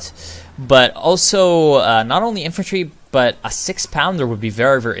thinning out, but also not only infantry, but a 6-pounder would be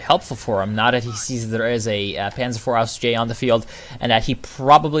very, very helpful for him now that he sees there is a Panzer IV Ausf J on the field, and that he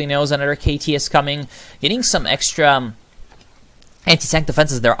probably knows another KT is coming. Getting some extra anti-tank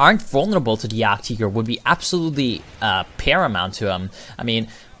defenses that aren't vulnerable to the Jagdtiger would be absolutely paramount to him. I mean,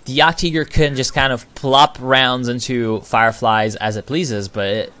 the Jagdtiger can just kind of plop rounds into Fireflies as it pleases,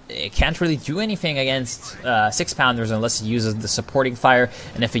 but it can't really do anything against 6-pounders unless it uses the supporting fire.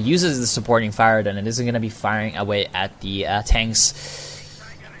 And if it uses the supporting fire, then it isn't going to be firing away at the tanks.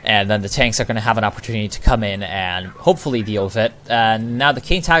 And then the tanks are going to have an opportunity to come in and hopefully deal with it. Now the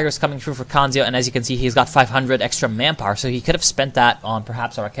King Tiger is coming through for Kanzio, and as you can see, he's got 500 extra manpower, so he could have spent that on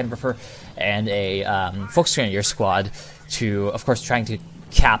perhaps a Rakenwerfer and a Volksgrenadier squad to, of course, trying to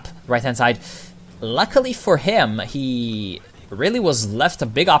cap right-hand side. Luckily for him, he really was left a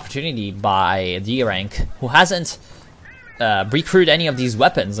big opportunity by D-Rank, who hasn't recruited any of these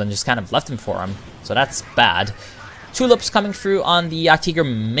weapons and just kind of left them for him, so that's bad. Tulips coming through on the Jagdtiger,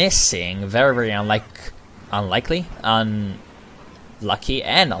 missing. Very, very unlucky and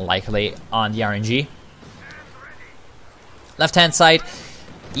unlikely on the RNG. Left-hand side,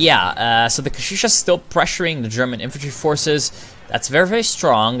 yeah, so the Katyusha's still pressuring the German infantry forces. That's very, very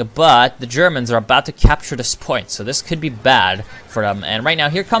strong, but the Germans are about to capture this point, so this could be bad for them. And right now,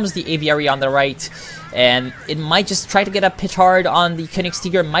 here comes the AVRE on the right, and it might just try to get a petard on the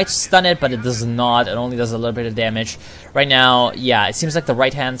Königstiger. It might stun it, but it does not. It only does a little bit of damage. Right now, yeah, it seems like the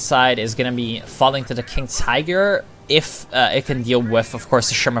right-hand side is going to be falling to the King Tiger, if it can deal with, of course,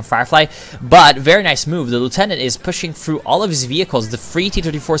 the Sherman Firefly. But very nice move. The lieutenant is pushing through all of his vehicles, the free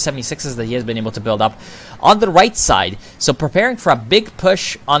T-34 76s that he has been able to build up on the right side. So preparing for a big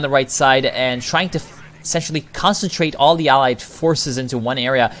push on the right side and trying to essentially concentrate all the allied forces into one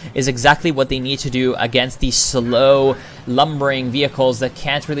area is exactly what they need to do against these slow, lumbering vehicles that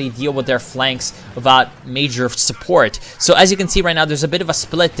can't really deal with their flanks without major support. So as you can see right now, there's a bit of a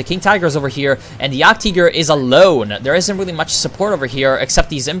split. The King Tiger is over here, and the Jagdtiger is alone. There isn't really much support over here,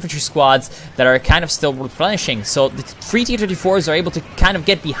 except these infantry squads that are kind of still replenishing. So the three T-34s are able to kind of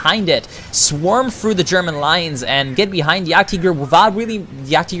get behind it, swarm through the German lines, and get behind the Jagdtiger without really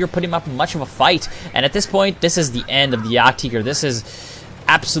the Jagdtiger putting up much of a fight. And at this point, this is the end of the Jagdtiger. This is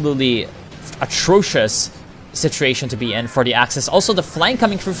absolutely atrocious situation to be in for the Axis. Also, the flank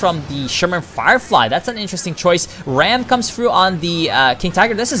coming through from the Sherman Firefly. That's an interesting choice. Ram comes through on the King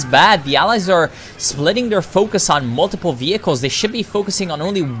Tiger. This is bad. The Allies are splitting their focus on multiple vehicles. They should be focusing on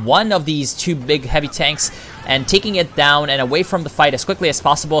only one of these two big heavy tanks and taking it down and away from the fight as quickly as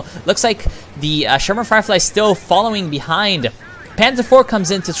possible. Looks like the Sherman Firefly is still following behind. Panzer IV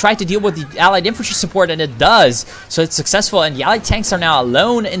comes in to try to deal with the Allied infantry support, and it does. So it's successful, and the Allied tanks are now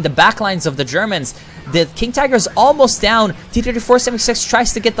alone in the backlines of the Germans. The King Tiger is almost down. T-34 76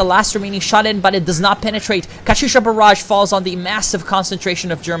 tries to get the last remaining shot in, but it does not penetrate. Katyusha barrage falls on the massive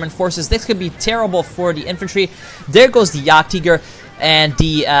concentration of German forces. This could be terrible for the infantry. There goes the Jagdtiger, and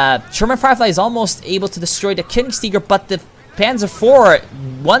the Sherman Firefly is almost able to destroy the Königstiger, but the Panzer IV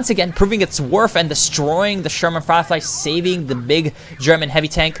once again proving its worth and destroying the Sherman Firefly, saving the big German heavy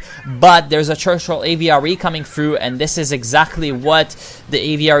tank. But there's a Churchill AVRE coming through, and this is exactly what the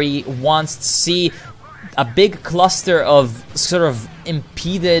AVRE wants to see. A big cluster of sort of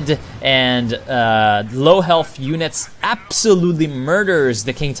impeded and low health units absolutely murders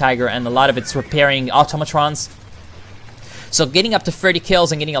the King Tiger and a lot of its repairing automatrons. So getting up to 30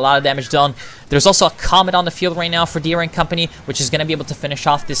 kills and getting a lot of damage done. There's also a Comet on the field right now for D-Rank Company, which is going to be able to finish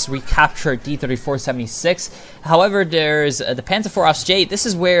off this recaptured D-34 76. However, there's the Panzer IV Ausf J. This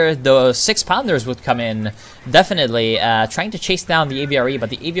is where the 6-pounders would come in, definitely, trying to chase down the AVRE, but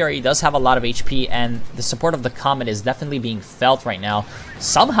the AVRE does have a lot of HP, and the support of the Comet is definitely being felt right now.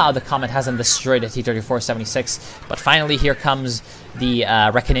 Somehow the Comet hasn't destroyed the T-34 76, but finally here comes the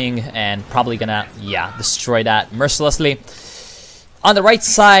Reckoning, and probably gonna, yeah, destroy that mercilessly. On the right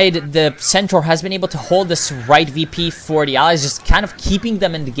side, the Centaur has been able to hold this right VP for the Allies, just kind of keeping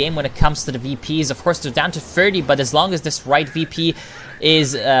them in the game when it comes to the VPs. Of course, they're down to 30, but as long as this right VP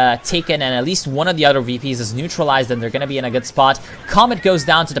is taken and at least one of the other VPs is neutralized, then they're going to be in a good spot. Comet goes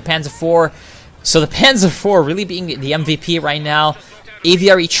down to the Panzer IV. So the Panzer IV really being the MVP right now.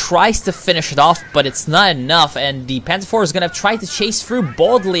 Aviary tries to finish it off, but it's not enough, and the Panzer IV is going to try to chase through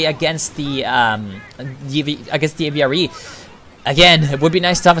boldly against the Aviary. Again, it would be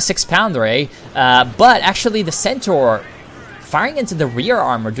nice to have a 6-pounder, eh? But actually, the Centaur firing into the rear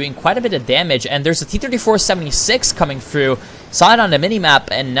armor, doing quite a bit of damage, and there's a T-34-76 coming through. Saw it on the minimap,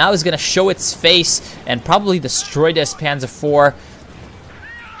 and now is going to show its face and probably destroy this Panzer IV.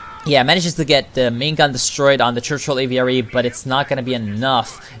 Yeah, manages to get the main gun destroyed on the Churchill Aviary, but it's not going to be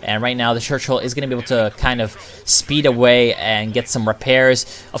enough. And right now, the Churchill is going to be able to kind of speed away and get some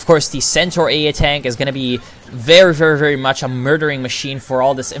repairs. Of course, the Centaur AA tank is going to be very, very, very much a murdering machine for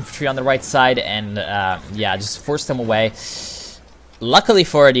all this infantry on the right side, and yeah, just force them away. Luckily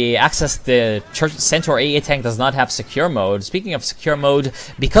for the Axis, the Centaur AA tank does not have secure mode. Speaking of secure mode,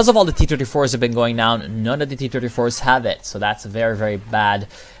 because of all the T-34s have been going down, none of the T-34s have it. So that's a very, very bad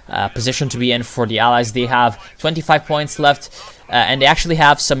position to be in for the Allies. They have 25 points left, and they actually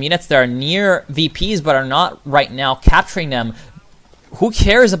have some units that are near VPs but are not right now capturing them. Who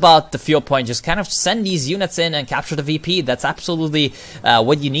cares about the field point? Just kind of send these units in and capture the VP. That's absolutely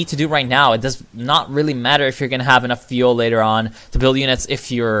what you need to do right now. It does not really matter if you're going to have enough fuel later on to build units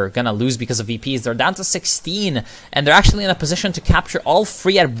if you're going to lose because of VPs. They're down to 16, and they're actually in a position to capture all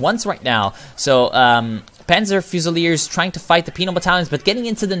 3 at once right now. So, Panzer Fusiliers trying to fight the penal battalions, but getting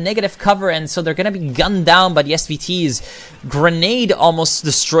into the negative cover, and so they're going to be gunned down by the SVTs. Grenade almost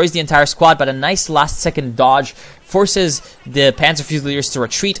destroys the entire squad, but a nice last-second dodge forces the Panzer Fusiliers to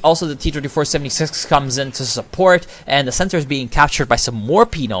retreat. Also, the T-34-76 comes in to support, and the center is being captured by some more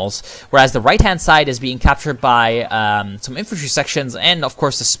penals, whereas the right-hand side is being captured by some infantry sections, and of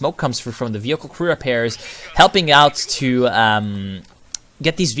course the smoke comes through from the vehicle crew repairs, helping out to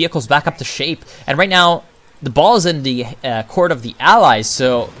get these vehicles back up to shape. And right now, the ball is in the court of the Allies,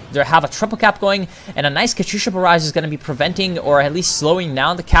 so they have a triple cap going, and a nice Katyusha barrage is going to be preventing, or at least slowing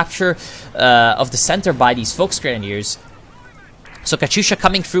down the capture of the center by these Volksgrenadiers. So Katyusha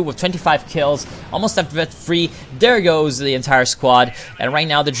coming through with 25 kills, almost left free. There goes the entire squad, and right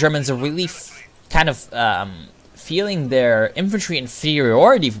now the Germans are really kind of feeling their infantry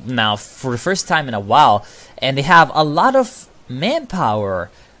inferiority now for the first time in a while, and they have a lot of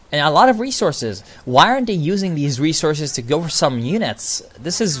manpower and a lot of resources. Why aren't they using these resources to go for some units?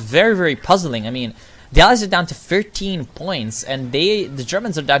 This is very, very puzzling. I mean, the Allies are down to 13 points, and the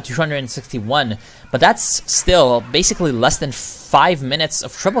Germans are down to 261, but that's still basically less than 5 minutes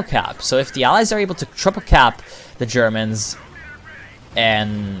of triple cap. So if the Allies are able to triple cap the Germans,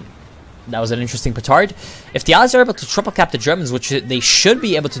 and that was an interesting petard. If the Allies are able to triple cap the Germans, which they should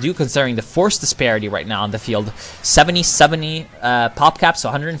be able to do considering the force disparity right now on the field, 70-70 pop cap, so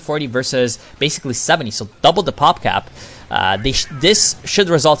 140 versus basically 70, so double the pop cap. This should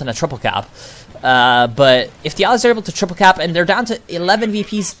result in a triple cap. But if the Allies are able to triple cap, and they're down to 11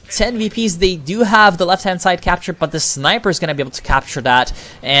 VPs, 10 VPs, they do have the left-hand side captured, but the sniper is going to be able to capture that,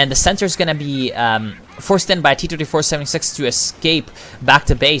 and the center is going to be forced in by T-34-76 to escape back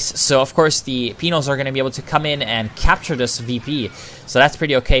to base. So, of course, the penals are going to be able to come in and capture this VP. So that's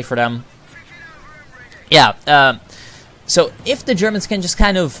pretty okay for them. Yeah, so if the Germans can just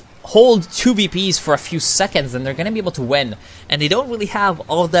kind of hold 2 VPs for a few seconds, then they're going to be able to win. And they don't really have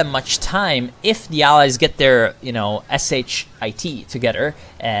all that much time if the Allies get their, you know, SHIT together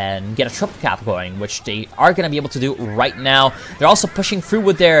and get a triple cap going, which they are going to be able to do right now. They're also pushing through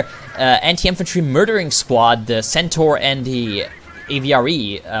with their anti-infantry murdering squad, the Centaur and the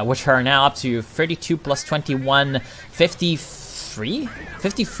Aviary, which are now up to 32 plus 21,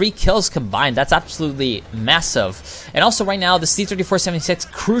 53 kills combined. That's absolutely massive. And also right now, the T-34-76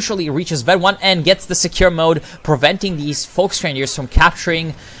 crucially reaches Ved 1 and gets the secure mode, preventing these Volksgrenadiers from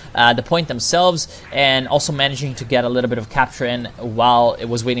capturing the point themselves, and also managing to get a little bit of capture in while it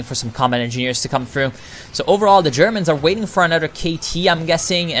was waiting for some combat engineers to come through. So overall, the Germans are waiting for another KT, I'm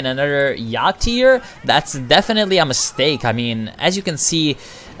guessing, and another Jagdtier. That's definitely a mistake. I mean, as you can see,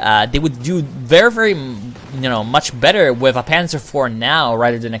 they would do very, very, much better with a Panzer IV now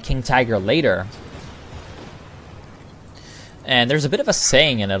rather than a King Tiger later. And there's a bit of a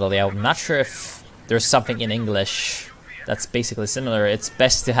saying in Italy. I'm not sure if there's something in English that's basically similar. It's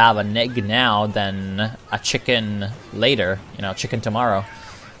best to have an egg now than a chicken later. Chicken tomorrow.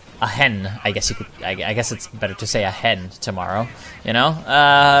 A hen, I guess you could. I guess it's better to say a hen tomorrow.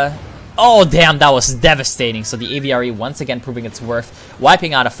 Oh, damn, that was devastating. So the AVRE once again proving its worth,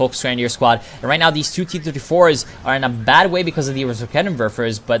 wiping out a Volksgrenadier squad. And right now, these two T-34s are in a bad way because of the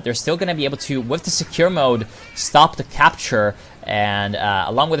Raketwerfers, but they're still going to be able to, with the secure mode, stop the capture. And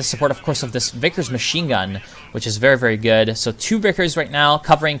along with the support, of course, of this Vickers machine gun, which is very, very good. So 2 Vickers right now,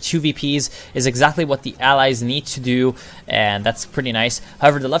 covering 2 VPs, is exactly what the Allies need to do, and that's pretty nice.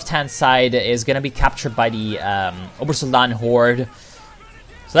 However, the left-hand side is going to be captured by the Obersoldaten Horde.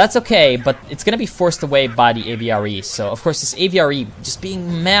 So that's okay, but it's going to be forced away by the AVRE. So, of course, this AVRE just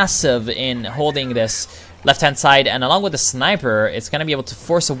being massive in holding this left-hand side, and along with the sniper, it's going to be able to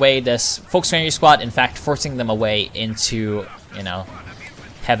force away this Volksgrenadier squad, in fact, forcing them away into, you know,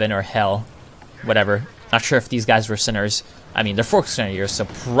 heaven or hell, whatever. Not sure if these guys were sinners. I mean, they're Volksgrenadiers, so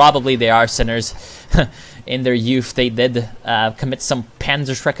probably they are sinners. In their youth, they did commit some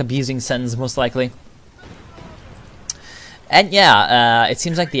Panzerschreck abusing sins, most likely. And yeah, it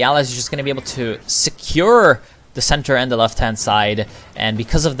seems like the Allies are just going to be able to secure the center and the left-hand side, and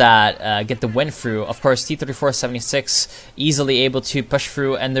because of that, get the win through. Of course, T-34 76 easily able to push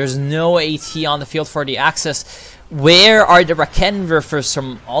through, and there's no AT on the field for the Axis. Where are the Raketwerfers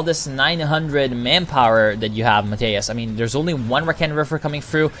from all this 900 manpower that you have, Mateus? I mean, there's only one Raketwerfer coming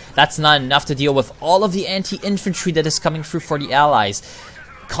through. That's not enough to deal with all of the anti-infantry that is coming through for the Allies.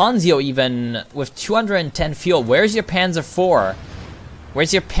 Konzio even with 210 fuel. Where's your Panzer IV?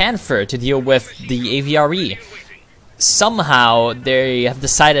 Where's your Panther to deal with the AVRE? Somehow they have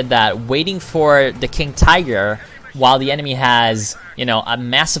decided that waiting for the King Tiger while the enemy has, you know, a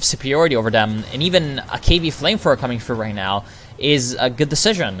massive superiority over them, and even a KV Flamethrower coming through right now, is a good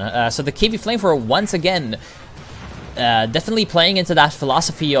decision. So the KV Flamethrower once again definitely playing into that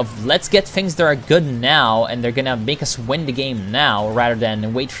philosophy of let's get things that are good now, and they're gonna make us win the game now rather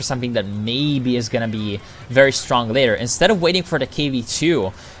than wait for something that maybe is gonna be very strong later. Instead of waiting for the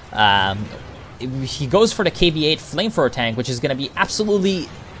KV2, he goes for the KV8 Flamethrower tank, which is gonna be absolutely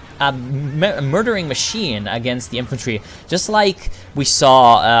a murdering machine against the infantry, just like we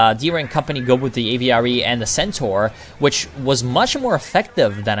saw D-Ring Company go with the AVRE and the Centaur, which was much more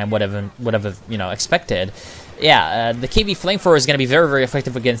effective than I would have you know, expected. Yeah, the KV Flamethrower is going to be very, very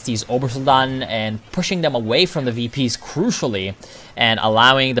effective against these Obersoldaten and pushing them away from the VPs crucially, and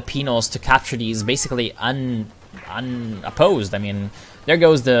allowing the Penals to capture these basically unopposed. I mean, there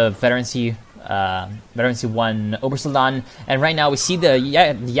goes the Veterancy 1 Obersoldaten, and right now we see the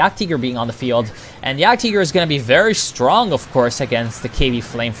Jagdtiger being on the field, and the Jagdtiger is going to be very strong, of course, against the KV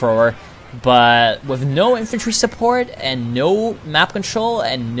Flamethrower, but with no infantry support and no map control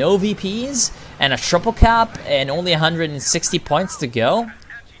and no VPs and a triple cap and only 160 points to go,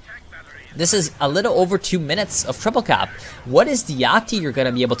 this is a little over 2 minutes of triple cap. What is the Jagdtiger going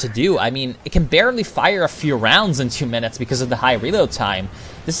to be able to do? I mean, it can barely fire a few rounds in 2 minutes because of the high reload time.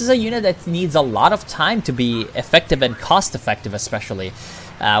 This is a unit that needs a lot of time to be effective and cost effective, especially.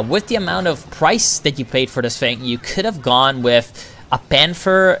 With the amount of price that you paid for this thing, you could have gone with a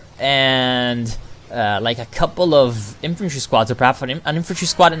Panther and like a couple of infantry squads, or perhaps an infantry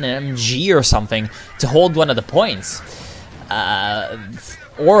squad and an MG or something to hold one of the points.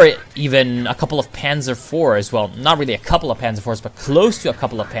 Or even a couple of Panzer IVs. Well, not really a couple of Panzer IVs, but close to a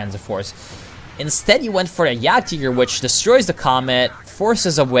couple of Panzer IVs. Instead, you went for a Jagdtiger, which destroys the Comet,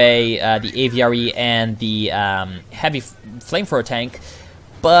 forces away the AVRE and the heavy Flamethrower tank.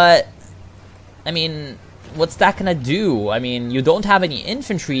 But, I mean, what's that gonna do? I mean, you don't have any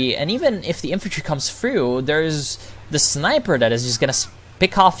infantry, and even if the infantry comes through, there's the sniper that is just gonna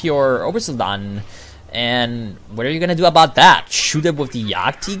pick off your Obersoldaten. And what are you gonna do about that? Shoot it with the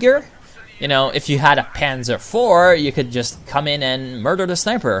Jagdtiger? You know, if you had a Panzer IV, you could just come in and murder the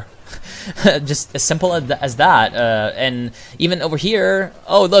sniper. Just as simple as that. And even over here,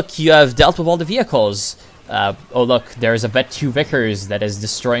 oh look, you have dealt with all the vehicles. Oh look, there's a Vet 2 Vickers that is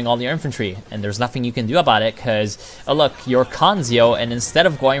destroying all your infantry, and there's nothing you can do about it because, oh look, you're Konzio, and instead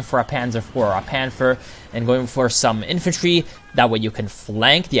of going for a Panzer IV or a Panther and going for some infantry, that way you can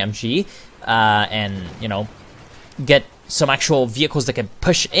flank the MG and, you know, get some actual vehicles that can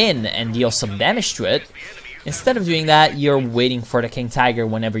push in and deal some damage to it. Instead of doing that, you're waiting for the King Tiger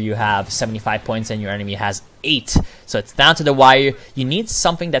whenever you have 75 points and your enemy has 8. So it's down to the wire. You need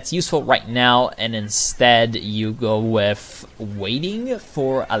something that's useful right now, and instead you go with waiting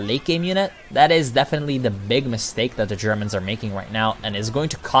for a late game unit. That is definitely the big mistake that the Germans are making right now, and is going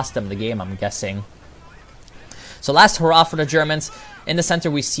to cost them the game, I'm guessing. So last hurrah for the Germans. In the center,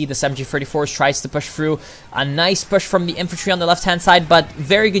 we see the MG34 tries to push through. A nice push from the infantry on the left-hand side, but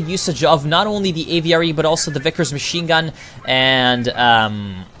very good usage of not only the AVRE, but also the Vickers machine gun. And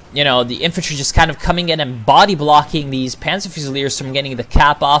you know, the infantry just kind of coming in and body blocking these Panzer Fusiliers from getting the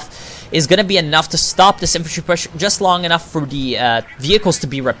cap off is going to be enough to stop this infantry push just long enough for the vehicles to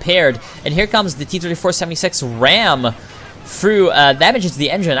be repaired. And here comes the T-34 76 ram through, damages the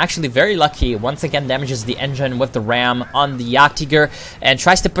engine. Actually very lucky, once again damages the engine with the ram on the Jagdtiger, and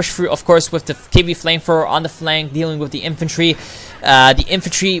tries to push through, of course, with the KV flamethrower on the flank, dealing with the infantry. The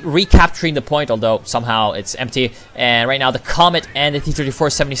infantry recapturing the point, although somehow it's empty. And right now the Comet and the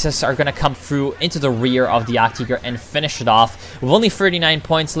T-34 76 are going to come through into the rear of the Jagdtiger and finish it off. With only 39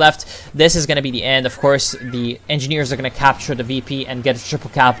 points left, this is going to be the end. Of course, the engineers are going to capture the VP and get a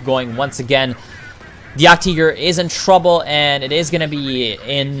triple cap going once again. The Jagdtiger is in trouble, and it is going to be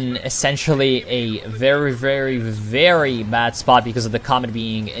in essentially a very, very, very bad spot because of the Comet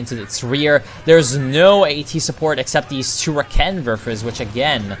being into its rear. There's no AT support except these two Rakenwerfers, which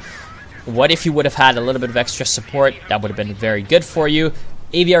again, what if you would have had a little bit of extra support? That would have been very good for you.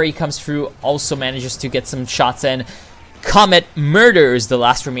 AVRE comes through, also manages to get some shots in. Comet murders the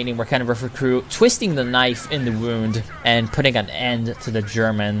last remaining Rakenwerfer crew, twisting the knife in the wound and putting an end to the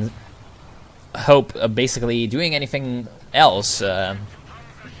German hope of basically doing anything else. And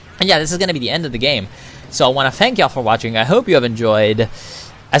yeah, this is going to be the end of the game. So I want to thank y'all for watching. I hope you have enjoyed.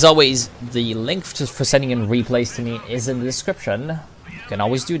 As always, the link for sending in replays to me is in the description. You can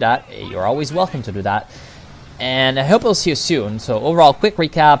always do that. You're always welcome to do that. And I hope I'll see you soon. So overall, quick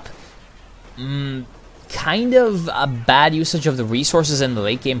recap. Kind of a bad usage of the resources in the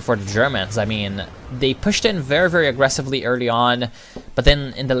late game for the Germans. I mean, they pushed in very, very aggressively early on, but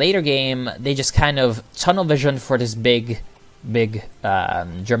then in the later game, they just kind of tunnel vision for this big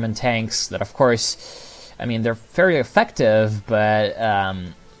German tanks that, of course, I mean, they're very effective, but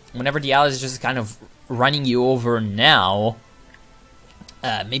whenever the Allies are just kind of running you over now,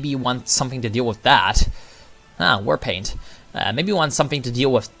 maybe you want something to deal with that. War paint. Maybe you want something to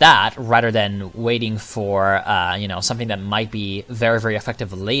deal with that rather than waiting for you know, something that might be very, very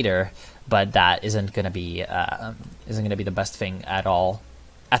effective later, but that isn't going to be the best thing at all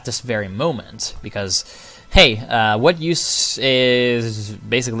at this very moment. Because hey, what use is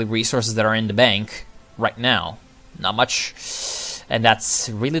basically resources that are in the bank right now? Not much. And that's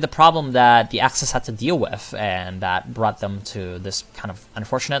really the problem that the Axis had to deal with, and that brought them to this kind of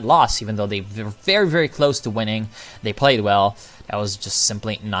unfortunate loss. Even though they were very, very close to winning, they played well, that was just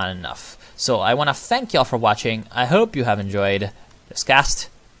simply not enough. So I want to thank y'all for watching. I hope you have enjoyed this cast,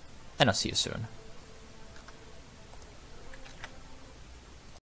 and I'll see you soon.